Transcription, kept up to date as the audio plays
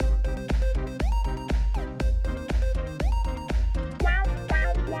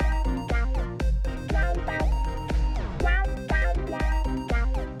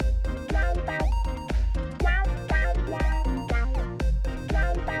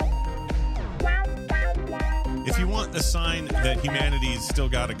if you want a sign that humanity's still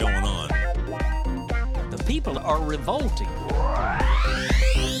got it going on. The people are revolting.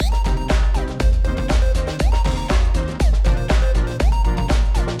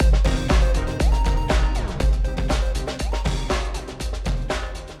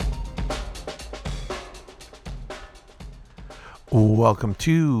 Welcome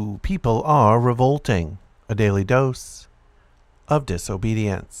to People Are Revolting, a daily dose of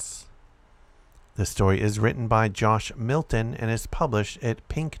disobedience. This story is written by Josh Milton and is published at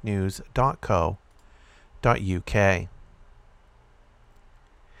pinknews.co.uk.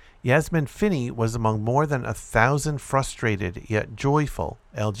 Yasmin Finney was among more than 1,000 frustrated yet joyful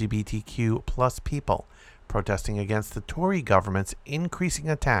LGBTQ plus people protesting against the Tory government's increasing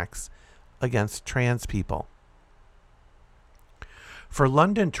attacks against trans people. For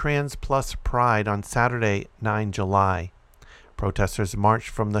London Trans Plus Pride on Saturday, 9 July, protesters marched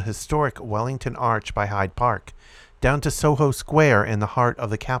from the historic Wellington Arch by Hyde Park down to Soho Square in the heart of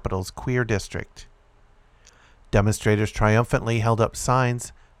the capital's queer district. Demonstrators triumphantly held up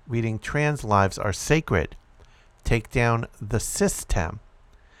signs reading "Trans lives are sacred," "Take down the system,"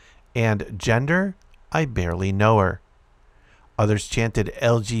 and "Gender, I barely know her." Others chanted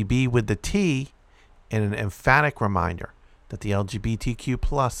 "LGB with the T" in an emphatic reminder that the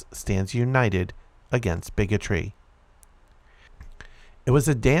LGBTQ+ stands united against bigotry. It was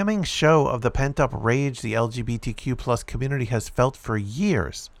a damning show of the pent-up rage the LGBTQ+ community has felt for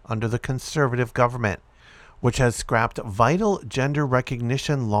years under the conservative government, which has scrapped vital gender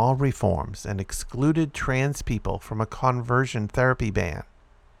recognition law reforms and excluded trans people from a conversion therapy ban.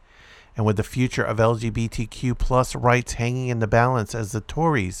 And with the future of LGBTQ+ rights hanging in the balance as the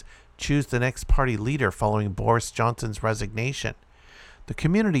Tories choose the next party leader following Boris Johnson's resignation, the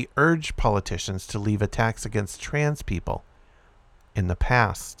community urged politicians to leave attacks against trans people in the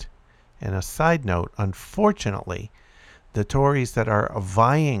past. And a side note, unfortunately, the Tories that are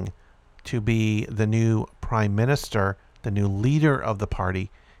vying to be the new prime minister, the new leader of the party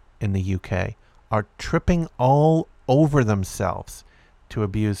in the UK, are tripping all over themselves to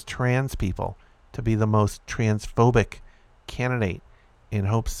abuse trans people, to be the most transphobic candidate in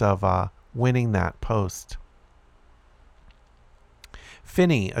hopes of winning that post.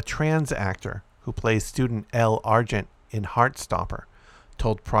 Finney, a trans actor who plays student Elle Argent in Heartstopper,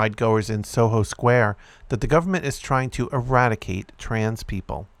 told Pride goers in Soho Square that the government is trying to eradicate trans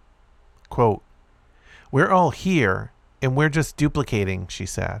people. Quote, "We're all here, and we're just duplicating," she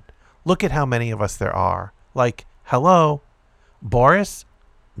said. "Look at how many of us there are. Like, hello? Boris?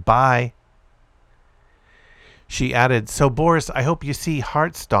 Bye." She added, "So Boris, I hope you see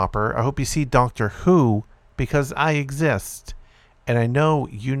Heartstopper. I hope you see Doctor Who, because I exist. And I know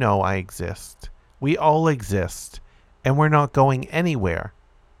you know I exist. We all exist. And we're not going anywhere.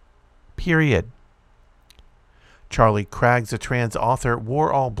 Period." Charlie Craggs, a trans author,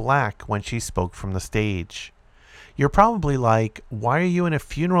 wore all black when she spoke from the stage. You're probably like, why are you in a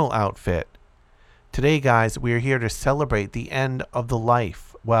funeral outfit? Today, guys, we are here to celebrate the end of the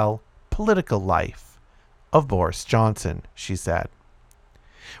life, well, political life, of Boris Johnson, she said.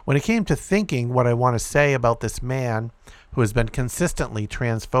 When it came to thinking what I want to say about this man who has been consistently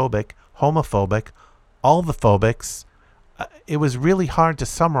transphobic, homophobic, all the phobics, it was really hard to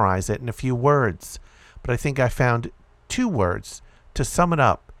summarize it in a few words. But I think I found 2 words to sum it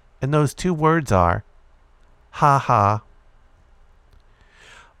up, and those 2 words are, ha ha.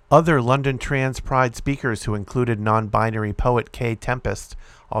 Other London Trans Pride speakers, who included non-binary poet Kay Tempest,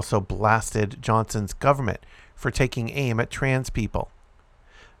 also blasted Johnson's government for taking aim at trans people.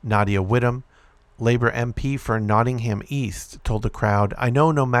 Nadia Whittome, Labour MP for Nottingham East, told the crowd, "I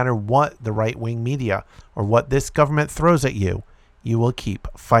know no matter what the right-wing media or what this government throws at you, you will keep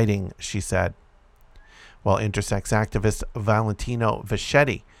fighting," she said. While intersex activist Valentino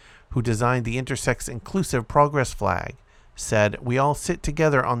Vaschetti, who designed the Intersex Inclusive Progress flag, said, "We all sit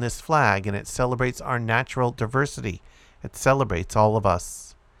together on this flag and it celebrates our natural diversity. It celebrates all of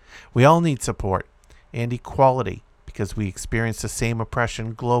us. We all need support and equality because we experience the same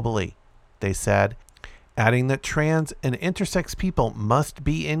oppression globally," they said, adding that trans and intersex people must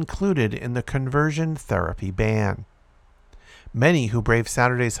be included in the conversion therapy ban. Many who braved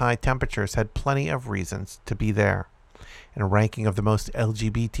Saturday's high temperatures had plenty of reasons to be there. In a ranking of the most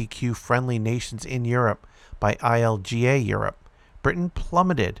LGBTQ-friendly nations in Europe by ILGA Europe, Britain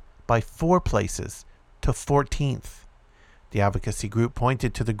plummeted by 4 places to 14th. The advocacy group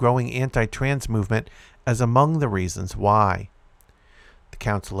pointed to the growing anti-trans movement as among the reasons why. The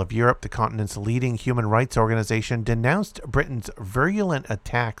Council of Europe, the continent's leading human rights organization, denounced Britain's virulent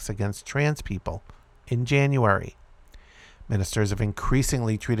attacks against trans people in January. Ministers have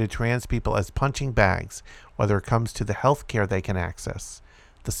increasingly treated trans people as punching bags, whether it comes to the health care they can access,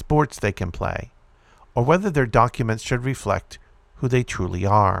 the sports they can play, or whether their documents should reflect who they truly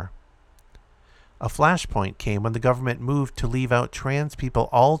are. A flashpoint came when the government moved to leave out trans people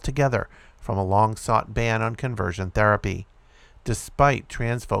altogether from a long-sought ban on conversion therapy, despite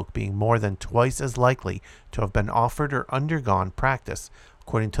trans folk being more than twice as likely to have been offered or undergone practice,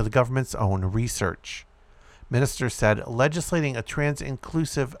 according to the government's own research. Ministers said legislating a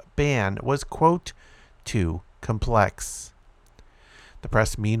trans-inclusive ban was, quote, too complex. The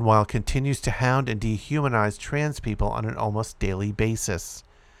press, meanwhile, continues to hound and dehumanize trans people on an almost daily basis.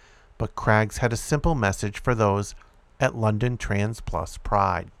 But Craggs had a simple message for those at London Trans Plus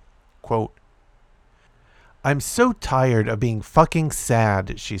Pride. Quote, "I'm so tired of being fucking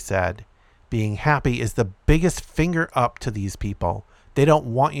sad," she said. "Being happy is the biggest finger up to these people. They don't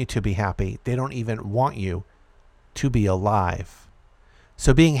want you to be happy. They don't even want you to be alive.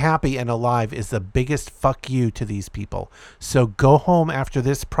 So being happy and alive is the biggest fuck you to these people. So go home after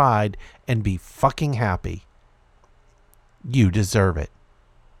this Pride and be fucking happy. You deserve it."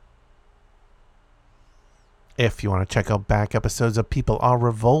 If you want to check out back episodes of People Are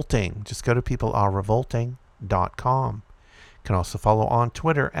Revolting, just go to peoplearerevolting.com. You can also follow on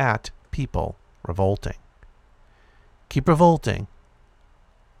Twitter at People Revolting. Keep revolting,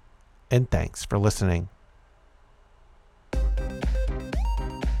 and thanks for listening.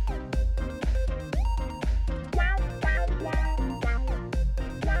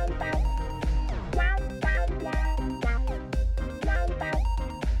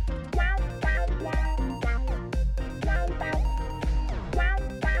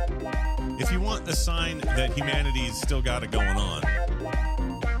 If you want a sign that humanity's still got it going on,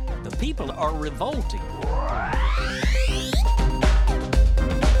 The people are revolting.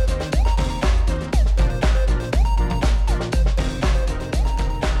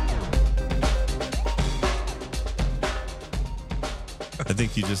 I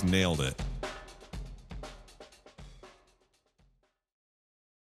think you just nailed it.